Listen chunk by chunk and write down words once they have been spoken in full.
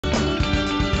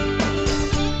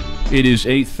It is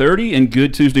 8:30 and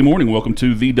good Tuesday morning. Welcome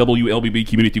to the WLBB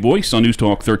Community Voice on News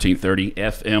Talk 1330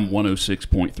 FM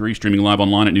 106.3, streaming live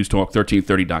online at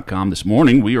newstalk1330.com. This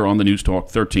morning we are on the News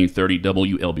Talk 1330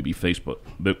 WLBB Facebook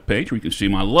page where you can see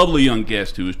my lovely young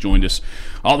guest who has joined us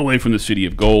all the way from the city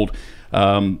of Gold.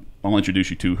 I'll introduce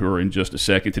you to her in just a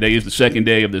second. Today is the second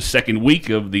day of the second week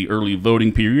of the early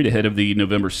voting period ahead of the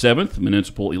November 7th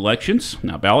municipal elections.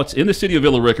 Now, ballots in the city of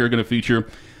Villa Rica are going to feature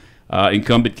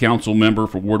incumbent council member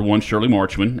for Ward 1, Shirley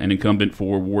Marchman, and incumbent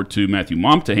for Ward 2, Matthew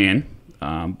Momtahan,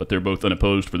 but they're both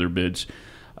unopposed for their bids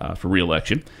for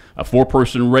re-election. A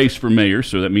four-person race for mayor,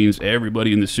 so that means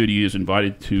everybody in the city is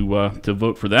invited to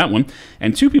vote for that one.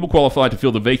 And two people qualified to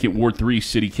fill the vacant Ward 3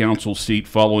 city council seat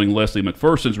following Leslie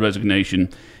McPherson's resignation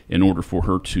in order for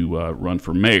her to run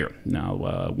for mayor.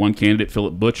 Now, one candidate,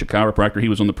 Philip Butch, a chiropractor, he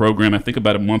was on the program, I think,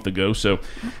 about a month ago. So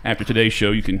after today's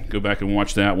show, you can go back and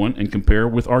watch that one and compare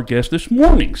with our guest this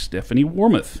morning, Stephanie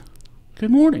Warmoth. Good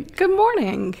morning. Good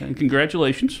morning. And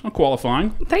congratulations on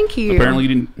qualifying. Thank you. Apparently you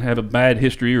didn't have a bad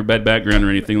history or bad background or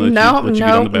anything. No, you get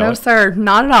on the ballot. No, sir.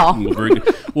 Not at all. Well, very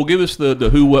good. Well, give us the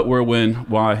who, what, where, when,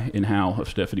 why, and how of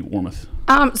Stephanie Warmoth.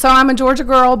 So I'm a Georgia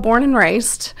girl, born and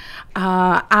raised.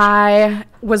 I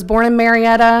was born in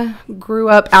Marietta, grew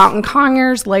up out in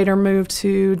Conyers, later moved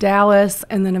to Dallas,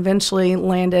 and then eventually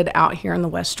landed out here in the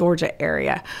West Georgia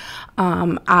area.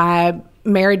 I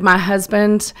married my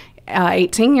husband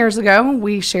 18 years ago.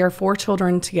 We share 4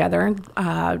 children together.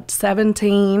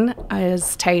 17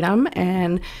 is Tatum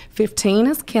and 15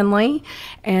 is Kinley.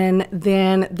 And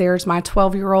then there's my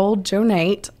 12-year-old Joe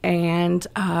Nate and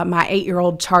my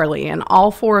 8-year-old Charlie. And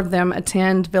all 4 of them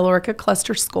attend Villa Rica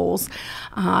cluster schools.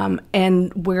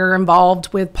 And we're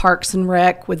involved with Parks and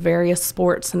Rec with various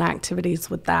sports and activities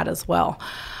with that as well.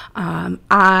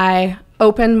 I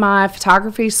opened my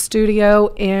photography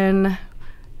studio in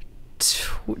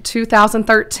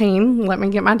 2013. Let me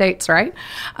get my dates right.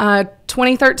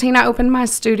 2013, I opened my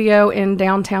studio in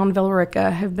downtown Villa Rica.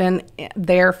 Have been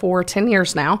there for 10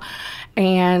 years now,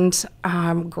 and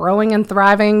growing and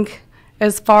thriving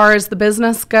as far as the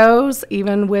business goes.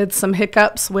 Even with some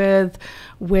hiccups with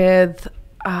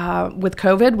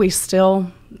COVID, we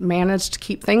still managed to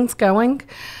keep things going.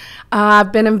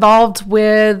 I've been involved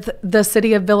with the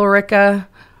city of Villa Rica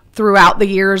throughout the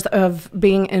years of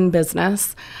being in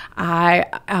business.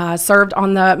 I served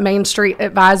on the Main Street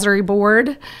Advisory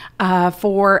Board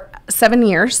for 7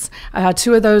 years.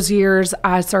 2 of those years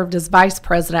I served as vice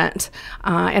president.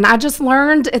 And I just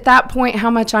learned at that point how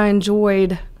much I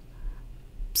enjoyed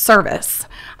service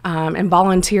and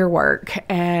volunteer work.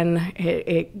 And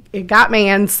it got me.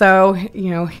 And so,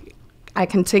 I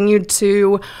continued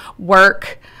to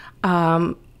work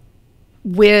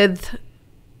with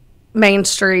Main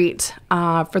Street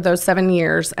for those 7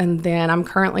 years, and then I'm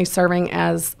currently serving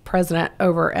as president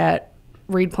over at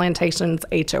Reed Plantations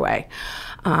HOA.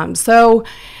 So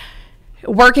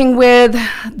working with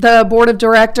the board of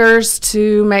directors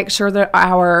to make sure that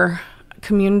our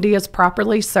community is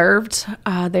properly served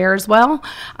there as well.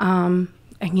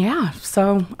 And yeah,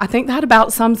 so I think that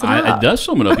about sums it up. It does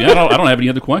sum it up. Yeah, I don't have any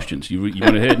other questions. You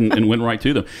went ahead and went right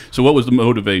to them. So what was the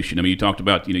motivation? I mean, you talked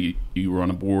about, you were on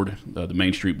a board, the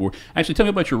Main Street board. Actually, tell me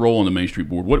about your role on the Main Street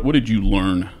board. What did you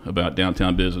learn about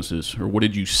downtown businesses, or what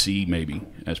did you see maybe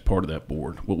as part of that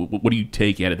board? What do you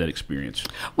take out of that experience?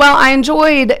 Well, I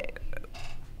enjoyed...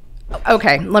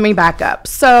 Okay, let me back up.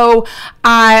 So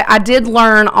I did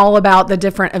learn all about the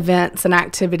different events and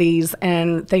activities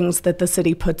and things that the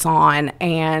city puts on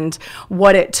and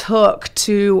what it took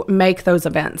to make those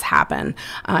events happen.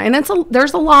 And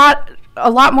there's a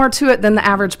lot more to it than the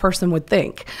average person would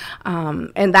think.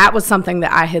 And that was something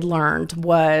that I had learned,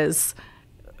 was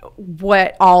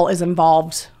what all is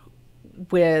involved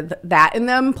with that and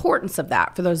the importance of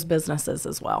that for those businesses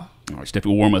as well. All right,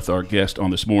 Stephanie Warmoth, our guest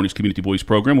on this morning's Community Voice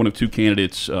program, one of 2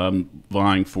 candidates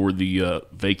vying for the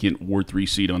vacant Ward 3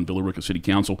 seat on Villa Rica City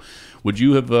Council. Would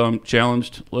you have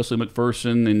challenged Leslie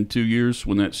McPherson in 2 years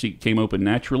when that seat came open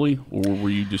naturally, or were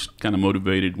you just kind of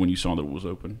motivated when you saw that it was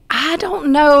open? I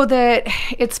don't know that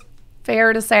it's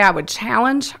fair to say I would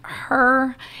challenge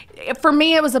her. For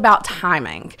me, it was about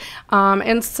timing.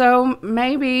 And so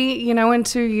maybe, in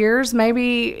 2 years,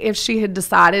 maybe if she had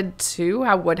decided to,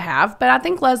 I would have. But I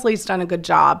think Leslie's done a good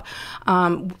job,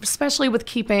 especially with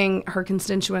keeping her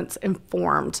constituents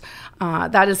informed.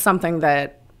 That is something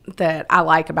that I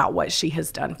like about what she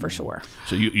has done, for sure.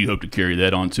 So you hope to carry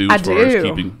that on, too, as far as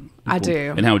keeping... I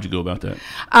do. And how would you go about that?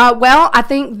 Well, I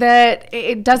think that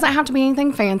it doesn't have to be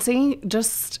anything fancy,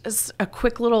 just a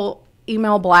quick little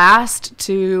email blast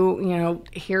to,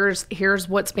 here's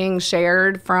what's being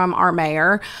shared from our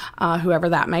mayor, whoever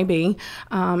that may be,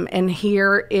 and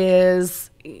here's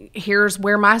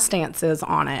where my stance is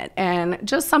on it, and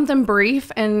just something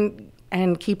brief and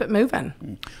keep it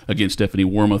moving. Again, Stephanie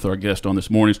Warmoth, our guest on this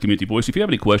morning's Community Voice. If you have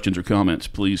any questions or comments,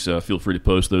 please feel free to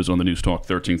post those on the News Talk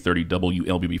 1330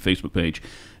 WLBB Facebook page,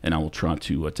 and I will try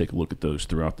to take a look at those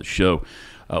throughout the show.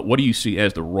 What do you see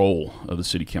as the role of the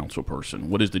city council person?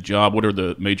 What is the job? What are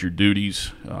the major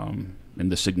duties and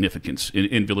the significance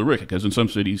in Villa Rica? Because in some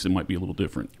cities, it might be a little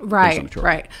different.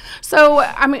 Right. So,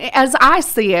 I mean, as I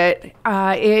see it,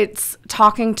 it's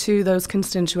talking to those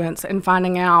constituents and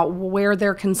finding out where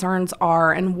their concerns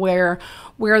are and where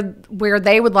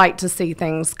they would like to see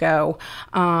things go.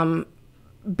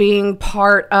 Being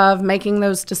part of making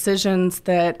those decisions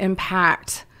that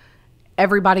impact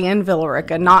everybody in Villa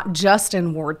Rica, not just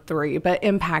in Ward 3, but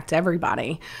impact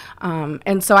everybody.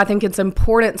 And so I think it's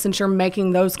important, since you're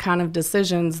making those kind of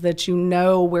decisions, that you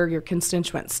know where your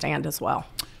constituents stand as well.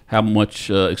 How much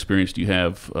experience do you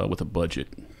have with a budget?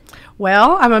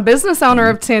 Well, I'm a business owner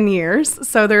of 10 years,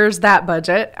 so there's that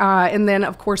budget. And then,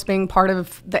 of course, being part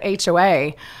of the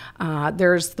HOA,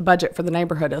 there's the budget for the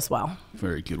neighborhood as well.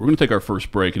 Very good. We're going to take our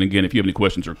first break. And again, if you have any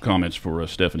questions or comments for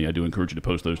Stephanie, I do encourage you to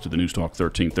post those to the News Talk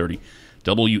 1330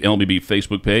 WLBB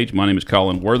Facebook page. My name is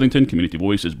Colin Worthington. Community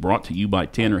Voice is brought to you by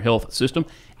Tanner Health System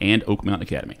and Oak Mountain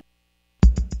Academy.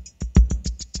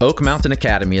 Oak Mountain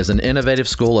Academy is an innovative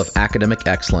school of academic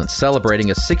excellence celebrating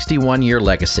a 61-year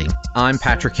legacy. I'm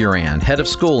Patrick Uran, head of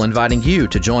school, inviting you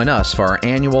to join us for our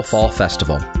annual Fall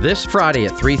Festival this Friday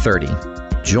at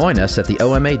 3:30. Join us at the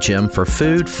OMA Gym for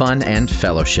food, fun, and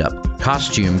fellowship.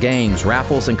 Costume, games,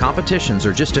 raffles, and competitions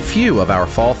are just a few of our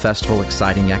Fall Festival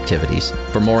exciting activities.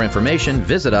 For more information,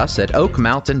 visit us at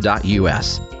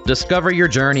oakmountain.us. Discover your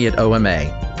journey at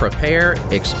OMA. Prepare,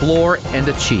 explore, and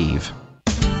achieve.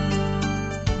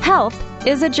 Health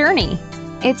is a journey.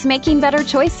 It's making better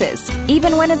choices,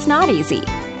 even when it's not easy.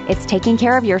 It's taking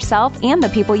care of yourself and the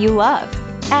people you love.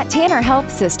 At Tanner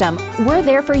Health System, we're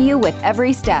there for you with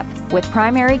every step, with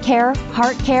primary care,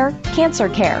 heart care, cancer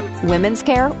care, women's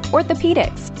care,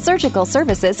 orthopedics, surgical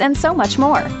services, and so much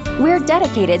more. We're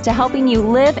dedicated to helping you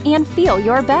live and feel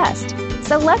your best.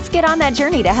 So let's get on that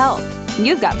journey to health.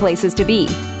 You've got places to be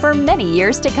for many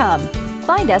years to come.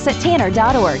 Find us at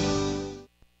tanner.org.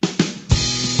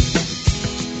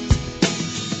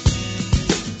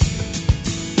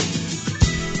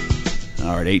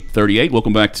 All right, 8:38.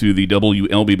 Welcome back to the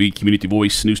WLBB Community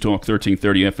Voice News Talk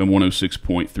 1330 FM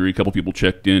 106.3. A couple people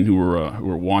checked in who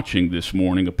were watching this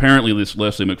morning. Apparently, this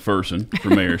Leslie McPherson for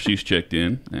mayor. She's checked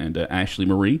in, and Ashley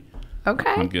Marie. Okay.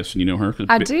 I'm guessing you know her.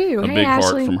 I do. A hey, big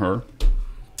Ashley. heart from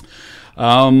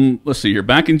her. Let's see here.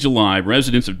 Back in July,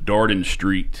 residents of Darden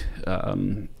Street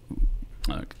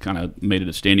kind of made it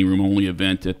a standing room only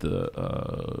event at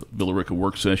the Villa Rica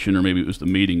work session, or maybe it was the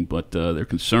meeting, but they're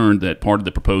concerned that part of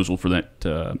the proposal for that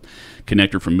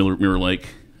connector from Mirror Lake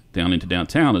down into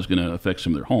downtown is going to affect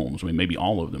some of their homes. I mean, maybe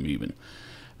all of them even.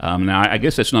 Now, I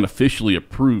guess that's not officially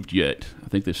approved yet. I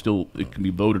think it can be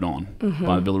voted on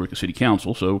by the Villa Rica City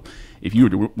Council. So if you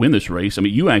were to win this race, I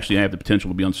mean, you actually have the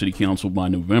potential to be on City Council by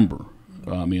November.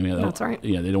 That's right.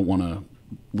 Yeah, they don't want to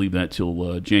leave that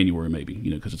till January, maybe,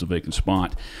 because it's a vacant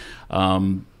spot.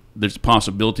 There's a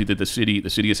possibility that the city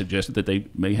has suggested that they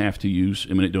may have to use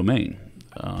eminent domain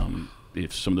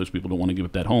if some of those people don't want to give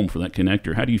up that home for that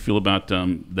connector. How do you feel about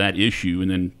that issue and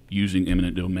then using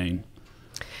eminent domain?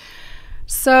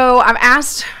 So I've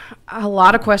asked a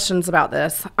lot of questions about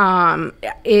this.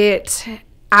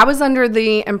 I was under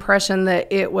the impression that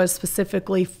it was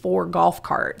specifically for golf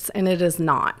carts, and it is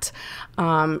not.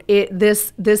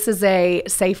 This is a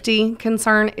safety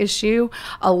concern issue.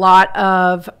 A lot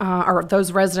of or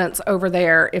those residents over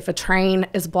there, if a train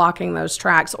is blocking those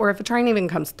tracks, or if a train even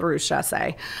comes through, should I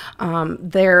say,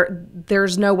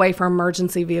 there's no way for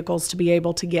emergency vehicles to be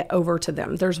able to get over to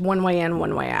them. There's one way in,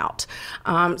 one way out.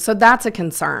 So that's a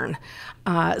concern.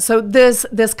 So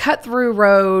this cut through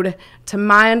road, to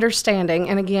my understanding,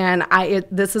 and again,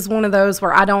 this is one of those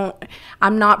where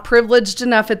I'm not privileged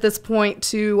enough at this point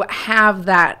to have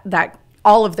that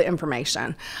all of the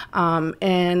information.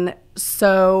 And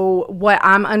so what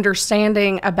I'm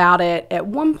understanding about it at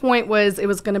one point was it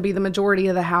was going to be the majority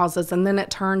of the houses, and then it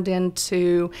turned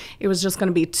into it was just going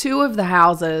to be 2 of the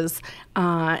houses,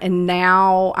 and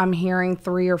now I'm hearing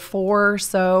 3 or 4.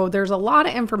 So there's a lot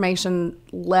of information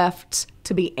left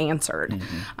to be answered.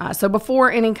 So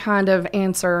before any kind of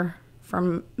answer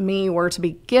from me were to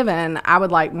be given, I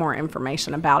would like more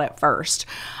information about it first.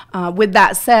 With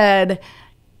that said,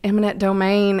 eminent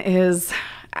domain is,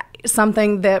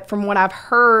 something that, from what I've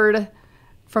heard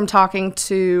from talking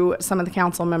to some of the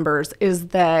council members, is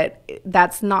that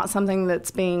that's not something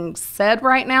that's being said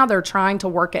right now. They're trying to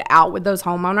work it out with those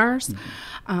homeowners.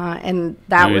 And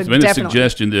that would definitely... It's been a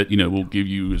suggestion that, we'll give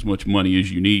you as much money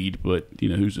as you need, but,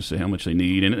 who's to say how much they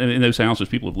need? And in those houses,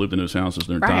 people have lived in those houses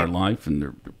their entire life, and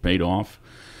they're paid off.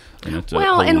 And it's a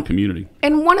whole community.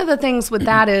 And one of the things with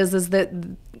that is that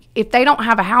if they don't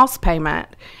have a house payment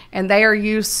and they are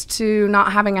used to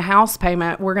not having a house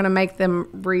payment, we're going to make them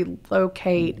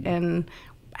relocate and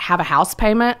have a house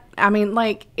payment. I mean,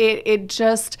 it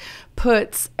just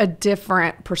puts a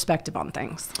different perspective on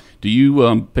things. Do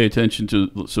you pay attention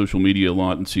to social media a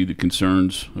lot and see the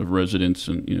concerns of residents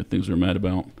and things they're mad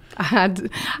about?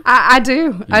 I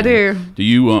do. Yeah. I do. Do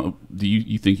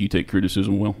you think you take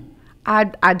criticism well?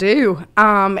 I do.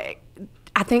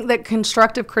 I think that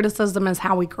constructive criticism is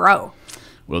how we grow.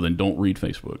 Well, then don't read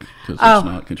Facebook, because it's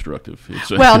not constructive.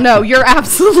 Well, no, you're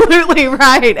absolutely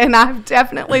right, and I've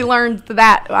definitely learned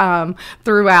that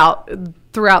throughout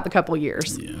the couple of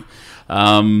years. Yeah.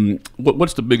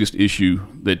 What's the biggest issue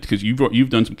because you've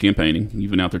done some campaigning,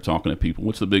 you've been out there talking to people.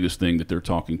 What's the biggest thing that they're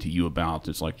talking to you about?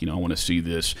 It's like, I want to see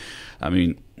this. I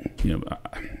mean,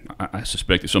 I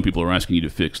suspect that some people are asking you to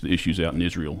fix the issues out in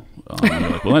Israel. They're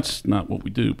like, well, that's not what we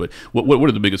do. But what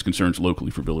are the biggest concerns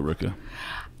locally for Villa Rica?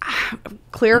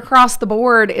 Clear across the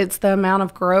board, it's the amount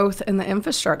of growth and the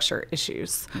infrastructure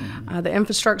issues. The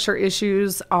infrastructure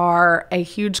issues are a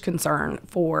huge concern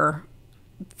for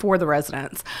the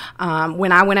residents.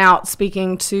 When I went out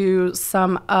speaking to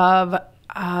some of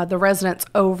the residents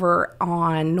over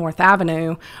on North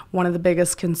Avenue, one of the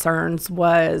biggest concerns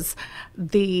was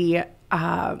the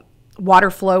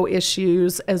water flow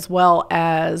issues, as well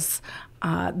as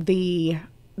the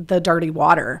dirty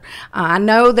water. I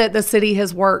know that the city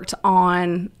has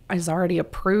already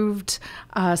approved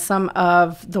some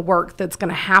of the work that's going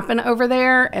to happen over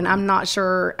there, and I'm not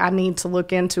sure. I need to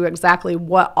look into exactly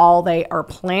what all they are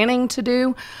planning to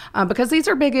do, because these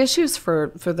are big issues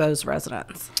for those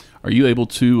residents. Are you able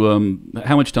to,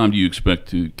 how much time do you expect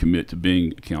to commit to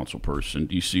being a council person?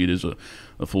 Do you see it as a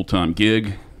full-time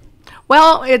gig?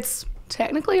 Well, it's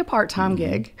technically a part-time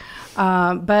gig,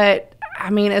 but I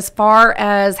mean, as far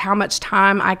as how much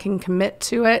time I can commit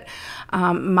to it,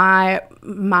 my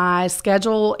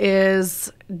schedule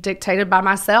is dictated by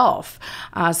myself,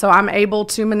 so I'm able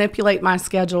to manipulate my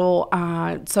schedule.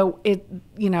 So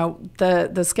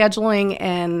the scheduling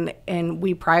and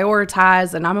we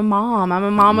prioritize. And I'm a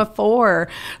mom of 4,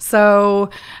 so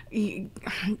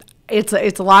it's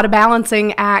a lot of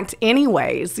balancing act,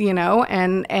 anyways.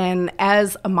 And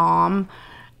as a mom,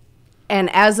 and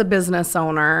as a business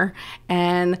owner,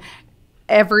 and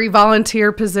every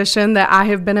volunteer position that I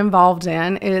have been involved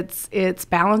in, it's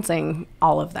balancing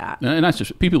all of that. And that's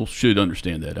just, people should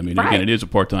understand that. I mean, Again, it is a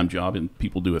part-time job, and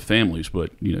people do have families,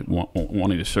 but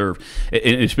wanting to serve.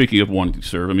 And speaking of wanting to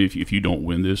serve, I mean, if you don't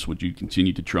win this, would you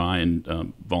continue to try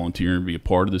and volunteer and be a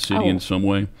part of the city in some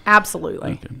way?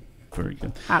 Absolutely. Okay, very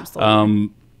good.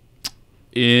 Absolutely.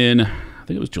 I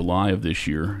think it was July of this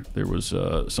year, there was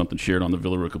something shared on the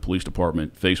Villa Rica Police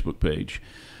Department Facebook page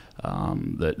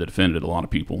that offended a lot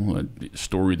of people, a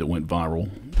story that went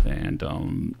viral.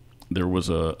 And there was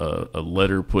a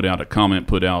letter put out, a comment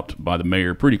put out by the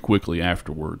mayor pretty quickly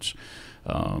afterwards.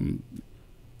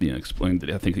 Explained that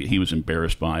I think that he was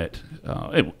embarrassed by it,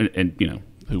 and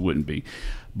who wouldn't be.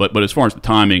 But as far as the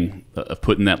timing of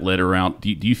putting that letter out,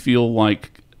 do you feel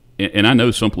like, and I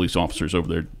know some police officers over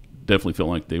there definitely felt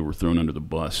like they were thrown under the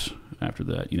bus after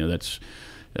that. That's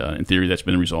in theory that's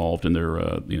been resolved, and they're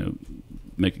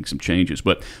making some changes.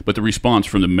 But the response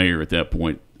from the mayor at that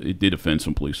point, it did offend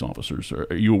some police officers.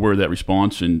 Are you aware of that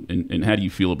response, and how do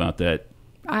you feel about that?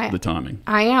 The timing?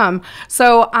 I am.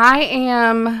 So I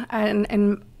am,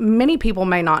 and many people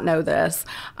may not know this,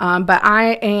 but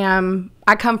I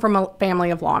come from a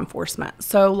family of law enforcement.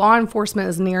 So law enforcement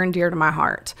is near and dear to my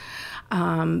heart.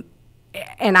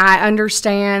 And I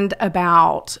understand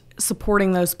about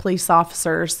supporting those police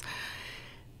officers.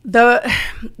 The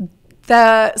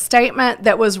statement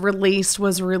that was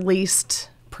released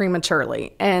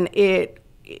prematurely, and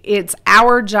it's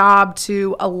our job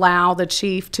to allow the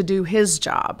chief to do his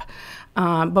job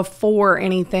before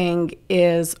anything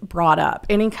is brought up.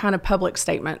 Any kind of public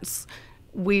statements,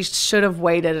 we should have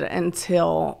waited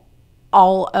until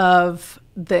all of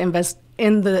the investigation,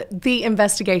 is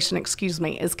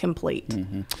complete.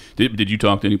 Mm-hmm. Did you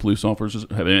talk to any police officers?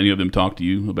 Have any of them talked to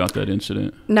you about that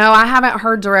incident? No, I haven't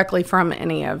heard directly from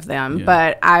any of them,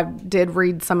 but I did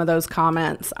read some of those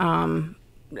comments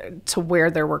to where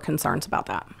there were concerns about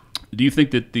that. Do you think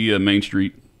that the Main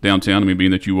Street downtown? I mean,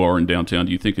 being that you are in downtown,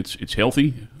 do you think it's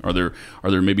healthy? Are there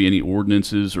maybe any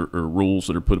ordinances or rules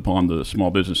that are put upon the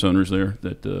small business owners there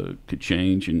that could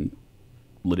change and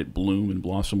let it bloom and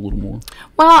blossom a little more?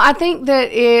 Well, I think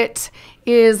that it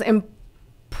is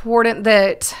important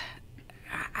that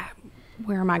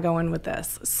where am I going with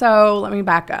this? So let me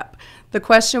back up. The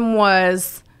question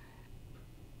was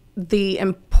the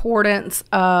importance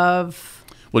of...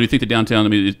 Well, do you think the downtown, I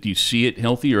mean, do you see it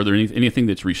healthy, or are there anything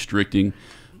that's restricting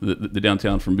the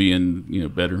downtown from being,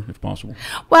 better if possible?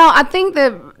 Well, I think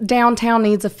that downtown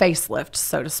needs a facelift,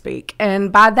 so to speak.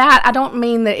 And by that, I don't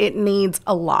mean that it needs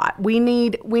a lot. We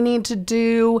need to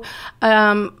do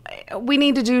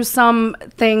some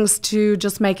things to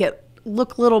just make it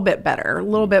look a little bit better, a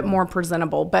little bit more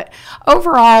presentable. But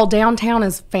overall, downtown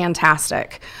is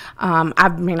fantastic.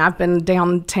 I've been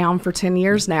downtown for 10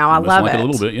 years now. I love it. A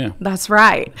little bit, yeah. That's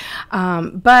right.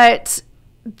 But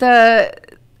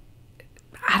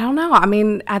I don't know. I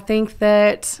mean, I think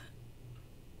that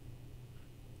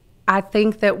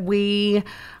we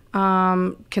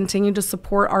continue to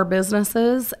support our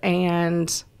businesses,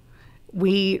 and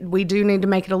we do need to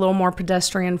make it a little more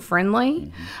pedestrian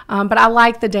friendly. But I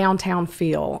like the downtown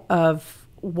feel of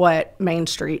what Main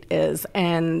Street is,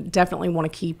 and definitely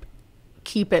want to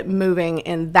keep it moving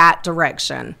in that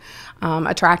direction,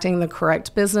 attracting the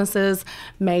correct businesses,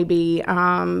 maybe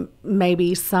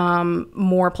some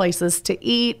more places to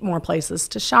eat, more places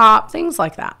to shop, things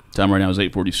like that. Time right now is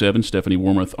 8:47. Stephanie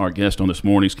Warmoth, our guest on this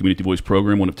morning's Community Voice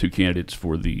program, one of two candidates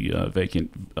for the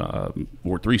vacant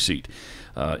Ward 3 seat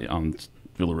on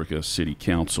Villa Rica City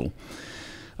Council.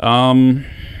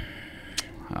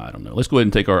 I don't know. Let's go ahead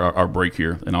and take our break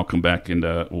here, and I'll come back and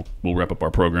we'll wrap up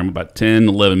our program. About 10,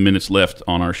 11 minutes left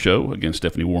on our show. Again,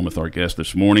 Stephanie Warmoth, our guest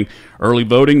this morning. Early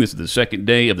voting. This is the second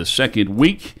day of the second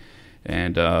week,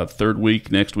 and third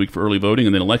week next week for early voting,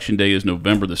 and then Election Day is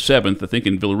November the 7th. I think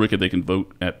in Villa Rica they can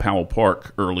vote at Powell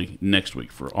Park early next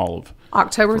week for all of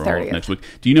October 30th next week.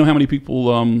 Do you know how many people,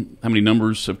 how many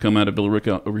numbers have come out of Villa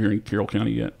Rica over here in Carroll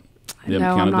County yet? No,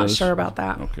 I'm not sure about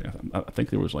that. Okay, I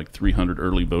think there was like 300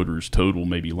 early voters total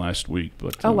maybe last week.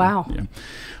 But oh, wow. Yeah.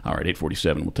 All right,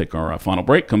 8:47. We'll take our final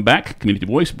break. Come back. Community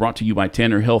Voice brought to you by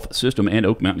Tanner Health System and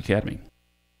Oak Mountain Academy.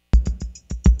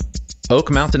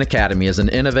 Oak Mountain Academy is an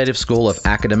innovative school of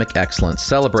academic excellence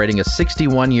celebrating a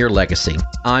 61-year legacy.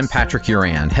 I'm Patrick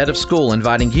Uran, head of school,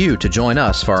 inviting you to join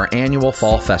us for our annual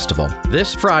Fall Festival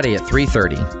this Friday at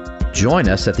 3:30. Join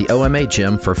us at the OMA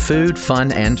Gym for food,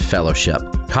 fun, and fellowship.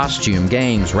 Costume,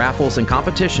 games, raffles, and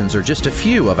competitions are just a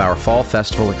few of our Fall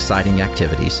Festival exciting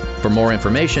activities. For more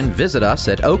information, visit us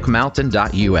at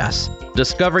oakmountain.us.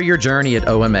 Discover your journey at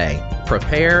OMA.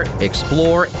 Prepare,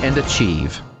 explore, and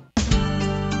achieve.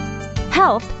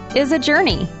 Health is a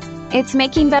journey. It's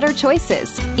making better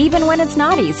choices, even when it's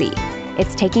not easy.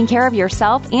 It's taking care of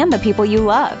yourself and the people you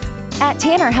love. At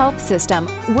Tanner Health System,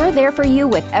 we're there for you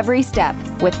with every step,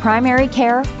 with primary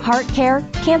care, heart care,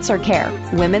 cancer care,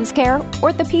 women's care,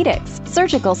 orthopedics,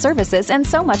 surgical services, and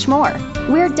so much more.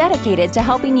 We're dedicated to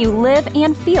helping you live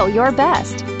and feel your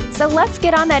best. So let's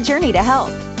get on that journey to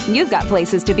health. You've got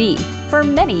places to be for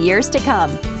many years to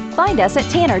come. Find us at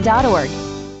tanner.org.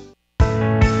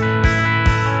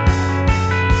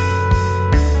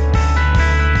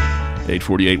 Page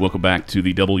 48, welcome back to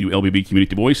the WLBB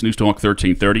Community Voice, News Talk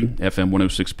 1330, FM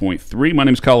 106.3. My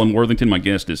name is Colin Worthington. My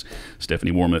guest is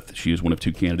Stephanie Warmoth. She is one of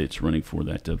two candidates running for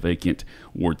that vacant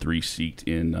Ward 3 seat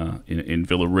in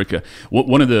Villa Rica.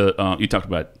 One of the, you talked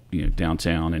about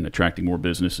downtown and attracting more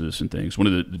businesses and things. One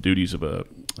of the duties of a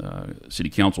city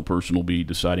council person will be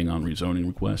deciding on rezoning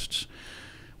requests.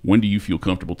 When do you feel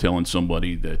comfortable telling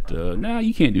somebody that, nah,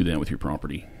 you can't do that with your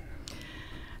property?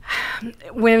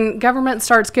 When government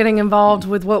starts getting involved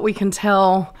with what we can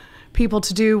tell people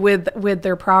to do with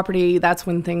their property, that's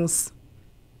when things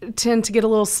tend to get a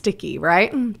little sticky,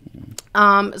 right?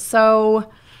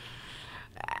 So,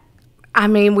 I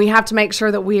mean, we have to make sure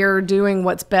that we are doing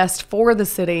what's best for the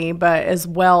city, but as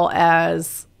well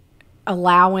as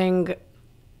allowing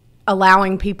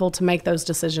people to make those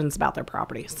decisions about their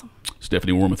properties.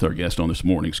 Stephanie Warmoth, our guest on this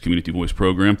morning's Community Voice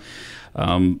program.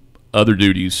 Other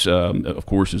duties, of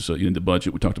course, is in the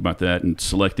budget. We talked about that, and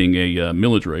selecting a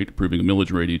millage rate, approving a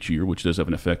millage rate each year, which does have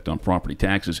an effect on property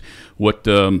taxes. What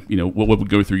would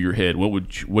go through your head? What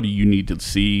do you need to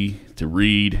see, to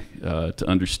read, to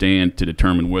understand, to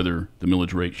determine whether the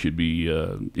millage rate should be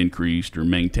increased or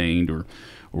maintained or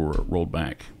rolled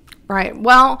back? Right.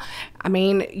 Well, I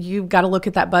mean, you've got to look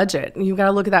at that budget. You've got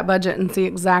to look at that budget and see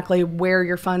exactly where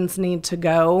your funds need to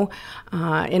go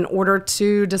in order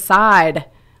to decide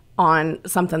on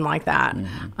something like that.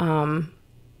 Mm-hmm.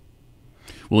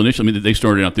 Well, initially, I mean, they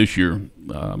started out this year.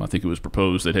 I think it was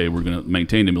proposed that, hey, we're going to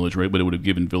maintain the millage rate, but it would have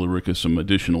given Villa Rica some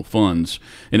additional funds,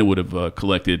 and it would have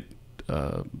collected,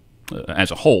 as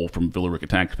a whole, from Villa Rica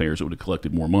taxpayers, it would have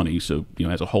collected more money. So,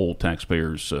 as a whole,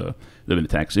 taxpayers, there been a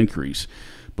tax increase.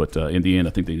 But in the end,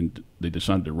 I think they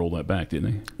decided to roll that back,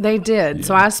 didn't they? They did. Yeah.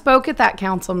 So I spoke at that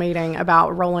council meeting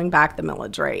about rolling back the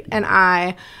millage rate. And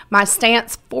my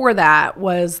stance for that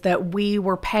was that we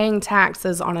were paying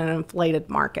taxes on an inflated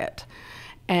market.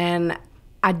 And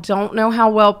I don't know how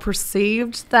well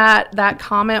perceived that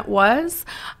comment was,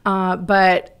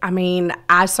 but I mean,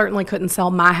 I certainly couldn't sell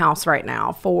my house right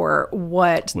now for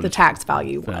what the tax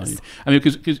value was. I mean,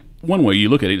 because one way you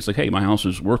look at it, it's like, hey, my house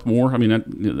is worth more. I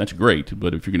mean, that's great,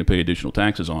 but if you're going to pay additional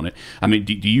taxes on it, I mean,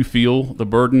 do you feel the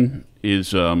burden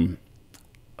is? Would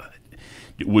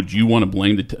you want to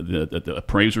blame the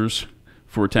appraisers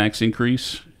for a tax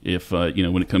increase? If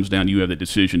when it comes down, you have the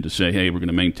decision to say, "Hey, we're going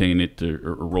to maintain it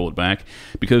or roll it back,"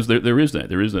 because there is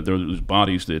those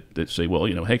bodies that say, "Well,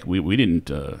 heck, we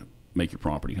didn't make your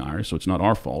property higher, so it's not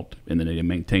our fault," and then they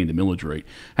maintain the millage rate.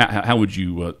 How would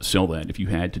you sell that if you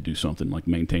had to do something like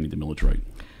maintaining the millage rate?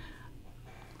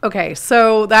 Okay,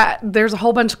 so there's a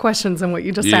whole bunch of questions in what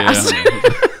you just asked.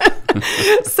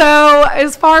 So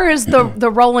as far as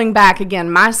the rolling back, again,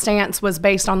 my stance was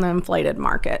based on the inflated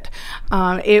market.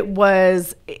 It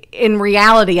was, in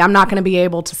reality, I'm not going to be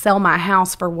able to sell my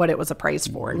house for what it was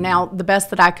appraised for. Now, the best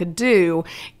that I could do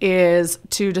is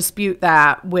to dispute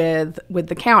that with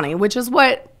the county, which is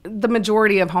what the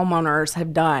majority of homeowners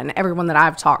have done. Everyone that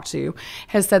I've talked to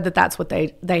has said that that's what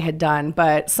they had done.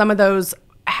 But some of those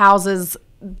houses,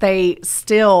 they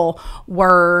still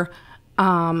were...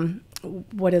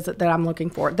 what is it that I'm looking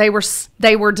for? They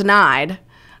were denied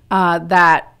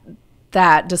that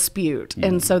dispute,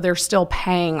 and so they're still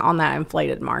paying on that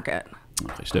inflated market.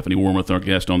 Okay, Stephanie Warmoth, our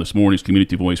guest on this morning's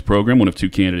Community Voice program, one of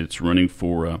two candidates running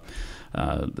for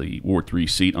the Ward 3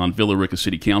 seat on Villa Rica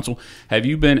City Council. Have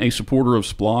you been a supporter of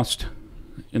SPLOST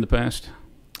in the past?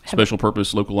 Special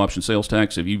Purpose Local Option Sales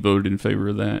Tax. Have you voted in favor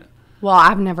of that? Well,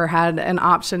 I've never had an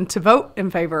option to vote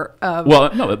in favor of.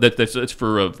 Well, no, that's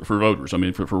for voters. I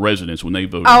mean, for residents when they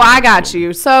vote. Oh, I got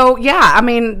you. So yeah, I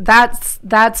mean that's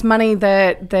money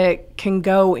that can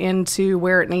go into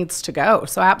where it needs to go.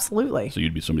 So absolutely. So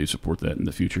you'd be somebody to support that in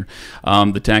the future.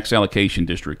 The tax allocation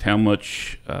district. How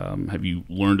much have you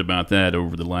learned about that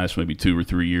over the last maybe 2 or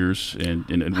 3 years?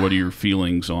 And what are your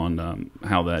feelings on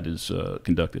how that is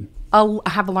conducted? I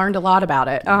have learned a lot about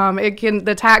it.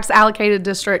 The tax allocated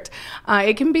district,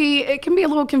 it can be a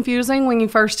little confusing when you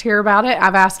first hear about it.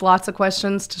 I've asked lots of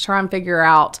questions to try and figure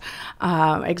out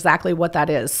exactly what that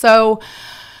is. So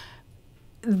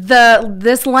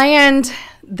this land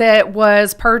that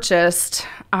was purchased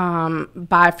by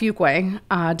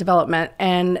Fuquay Development,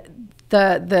 and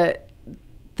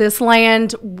this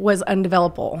land was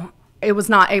undevelopable. It was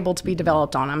not able to be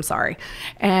developed on. I'm sorry,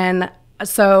 and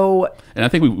I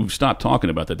think we've stopped talking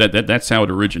about that. That's how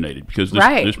it originated, because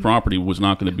this property was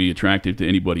not going to be attractive to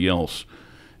anybody else.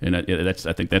 And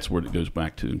I think that's where it goes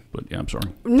back to. But yeah, I'm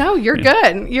sorry. No, you're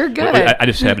good. You're good. Well, I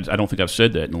just haven't. I don't think I've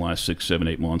said that in the last 6, 7,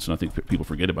 8 months, and I think people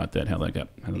forget about that. How that got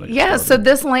yeah. started. So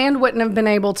this land wouldn't have been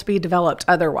able to be developed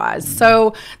otherwise. Mm-hmm.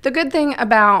 So the good thing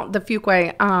about the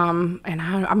Fuquay, and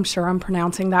I'm sure I'm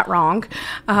pronouncing that wrong,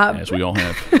 as we all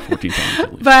have 14 times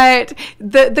at least. But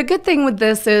the good thing with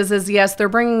this is yes, they're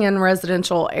bringing in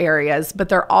residential areas, but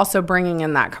they're also bringing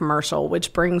in that commercial,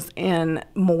 which brings in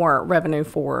more revenue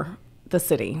for the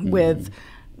city with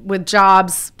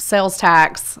jobs, sales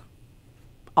tax,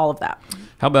 all of that.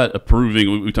 How about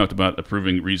approving? We talked about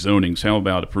approving rezonings. How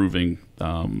about approving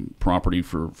property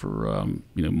for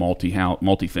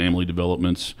multi-family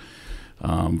developments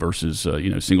versus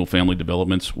single family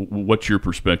developments? What's your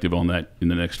perspective on that in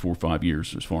the next 4 or 5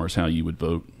 years, as far as how you would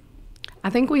vote? I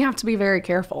think we have to be very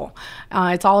careful.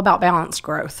 It's all about balanced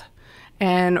growth.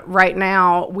 And right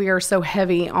now, we are so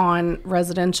heavy on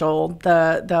residential.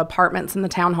 The apartments and the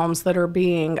townhomes that are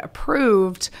being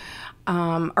approved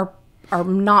are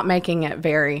not making it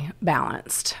very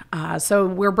balanced. So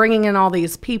we're bringing in all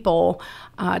these people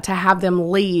to have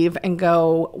them leave and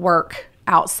go work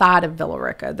outside of Villa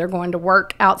Rica. They're going to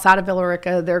work outside of Villa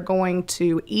Rica. They're going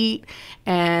to eat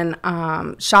and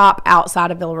shop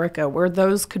outside of Villa Rica, where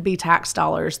those could be tax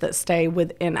dollars that stay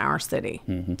within our city.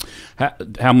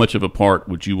 Mm-hmm. How much of a part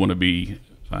would you want to be,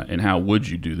 and how would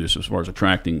you do this as far as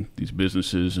attracting these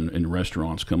businesses and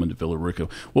restaurants coming to Villa Rica?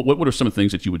 What are some of the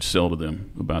things that you would sell to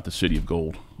them about the City of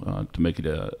Gold to make it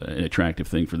an attractive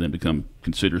thing for them to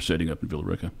consider setting up in Villa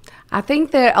Rica? I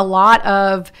think that a lot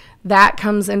of that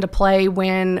comes into play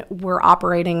when we're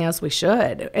operating as we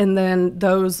should. And then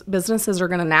those businesses are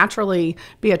going to naturally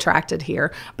be attracted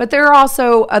here. But there are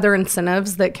also other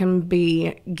incentives that can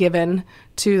be given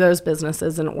to those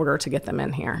businesses in order to get them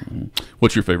in here. Mm-hmm.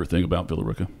 What's your favorite thing about Villa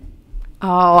Rica?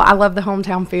 Oh, I love the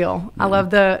hometown feel. Mm-hmm. I love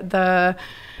the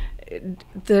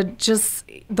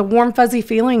warm, fuzzy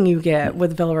feeling you get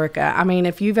with Villa Rica. I mean,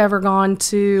 if you've ever gone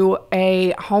to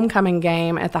a homecoming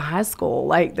game at the high school,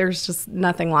 like, there's just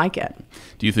nothing like it.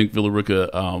 Do you think Villa Rica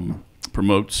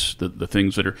promotes the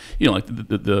things that are, like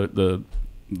the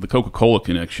Coca-Cola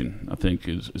connection, I think,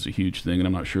 is a huge thing, and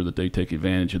I'm not sure that they take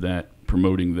advantage of that,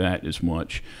 promoting that as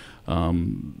much.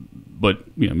 But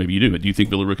maybe you do. But do you think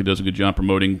Villa Rica does a good job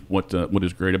promoting what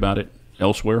is great about it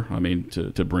elsewhere? I mean,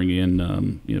 to bring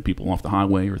in people off the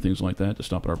highway or things like that to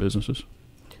stop at our businesses?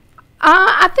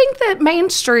 I think that Main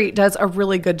Street does a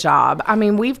really good job. I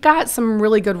mean, we've got some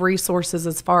really good resources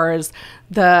as far as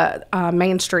the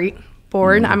Main Street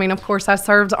board. I mean, of course, I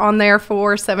served on there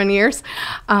for 7 years.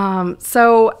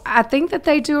 So I think that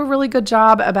they do a really good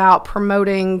job about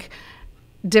promoting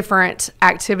different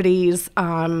activities,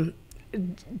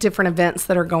 different events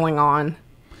that are going on.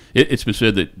 It's been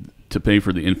said that to pay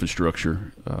for the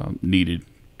infrastructure needed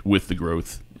with the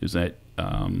growth is that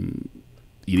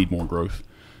you need more growth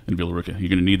in Villa Rica. You're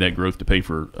going to need that growth to pay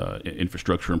for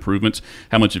infrastructure improvements.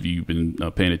 How much have you been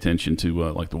paying attention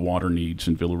to like the water needs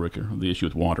in Villa Rica, the issue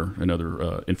with water and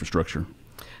other infrastructure?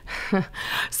 I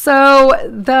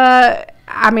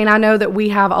know that we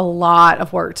have a lot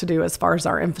of work to do as far as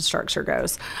our infrastructure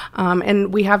goes.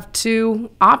 And we have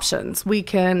two options. We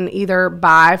can either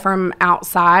buy from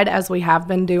outside, as we have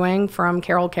been doing from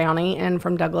Carroll County and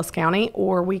from Douglas County,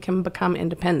 or we can become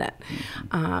independent.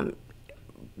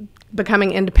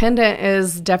 Becoming independent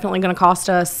is definitely going to cost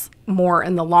us more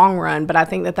in the long run, but I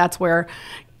think that that's where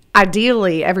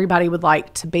ideally everybody would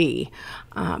like to be.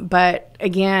 But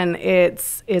again,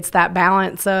 it's that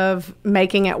balance of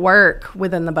making it work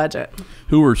within the budget.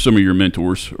 Who are some of your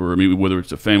mentors, or maybe whether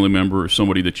it's a family member or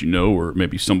somebody that you know, or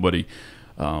maybe somebody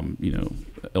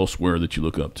elsewhere that you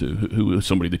look up to? Who is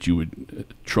somebody that you would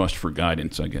trust for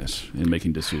guidance, I guess, in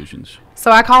making decisions?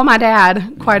 So I call my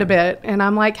dad quite a bit, and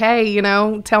I'm like, hey,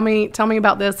 tell me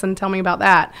about this and tell me about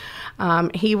that.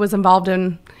 He was involved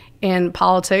in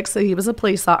politics. So he was a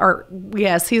he's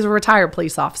a retired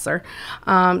police officer.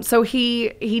 So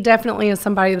he definitely is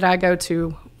somebody that I go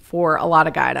to for a lot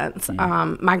of guidance.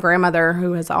 My grandmother,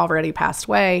 who has already passed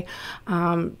away,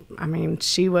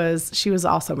 she was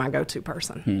also my go-to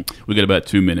person. We got about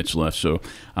 2 minutes left, so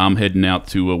I'm heading out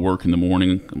to work in the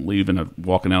morning. I'm leaving, I'm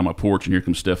walking out on my porch, and here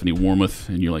comes Stephanie Warmoth,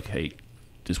 and you're like, hey,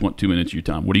 just want 2 minutes of your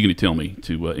time. What are you going to tell me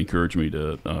to encourage me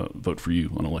to vote for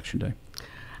you on Election Day?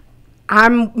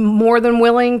 I'm more than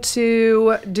willing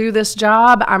to do this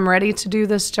job. I'm ready to do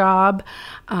this job.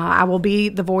 I will be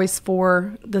the voice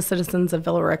for the citizens of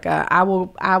Villa Rica. I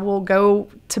will go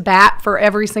to bat for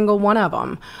every single one of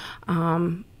them.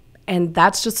 And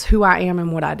that's just who I am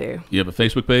and what I do. You have a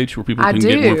Facebook page where people can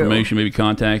get more information, maybe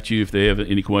contact you if they have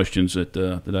any questions that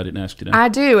I didn't ask today? I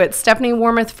do. It's Stephanie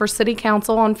Warmoth for City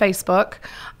Council on Facebook.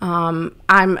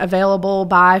 I'm available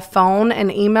by phone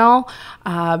and email.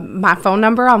 My phone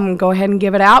number, I'm going to go ahead and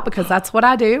give it out because that's what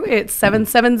I do. It's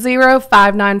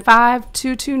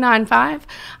 770-595-2295.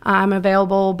 I'm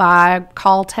available by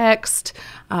call, text.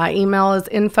 Email is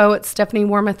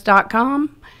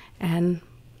info@stephaniewarmoth.com. And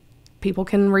people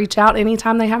can reach out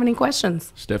anytime they have any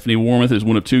questions. Stephanie Warmoth is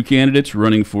one of two candidates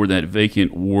running for that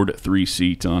vacant Ward 3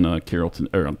 seat on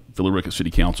Villa Rica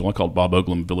City Council. I called Bob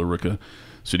Oglum Villa Rica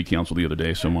City Council the other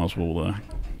day, so I might as well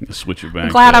switch it back. I'm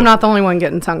glad I'm not the only one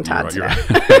getting tongue-tied today.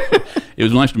 Right. It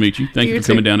was nice to meet you. Thank you for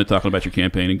coming down and talking about your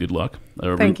campaign, and good luck.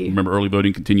 Thank you. Remember, early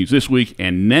voting continues this week,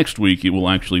 and next week it will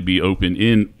actually be open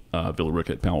in Villa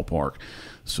Rica at Powell Park.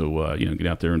 So, get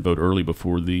out there and vote early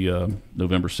before the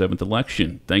November 7th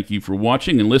election. Thank you for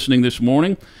watching and listening this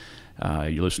morning.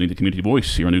 You're listening to Community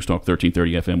Voice here on News Talk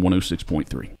 1330 FM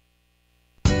 106.3.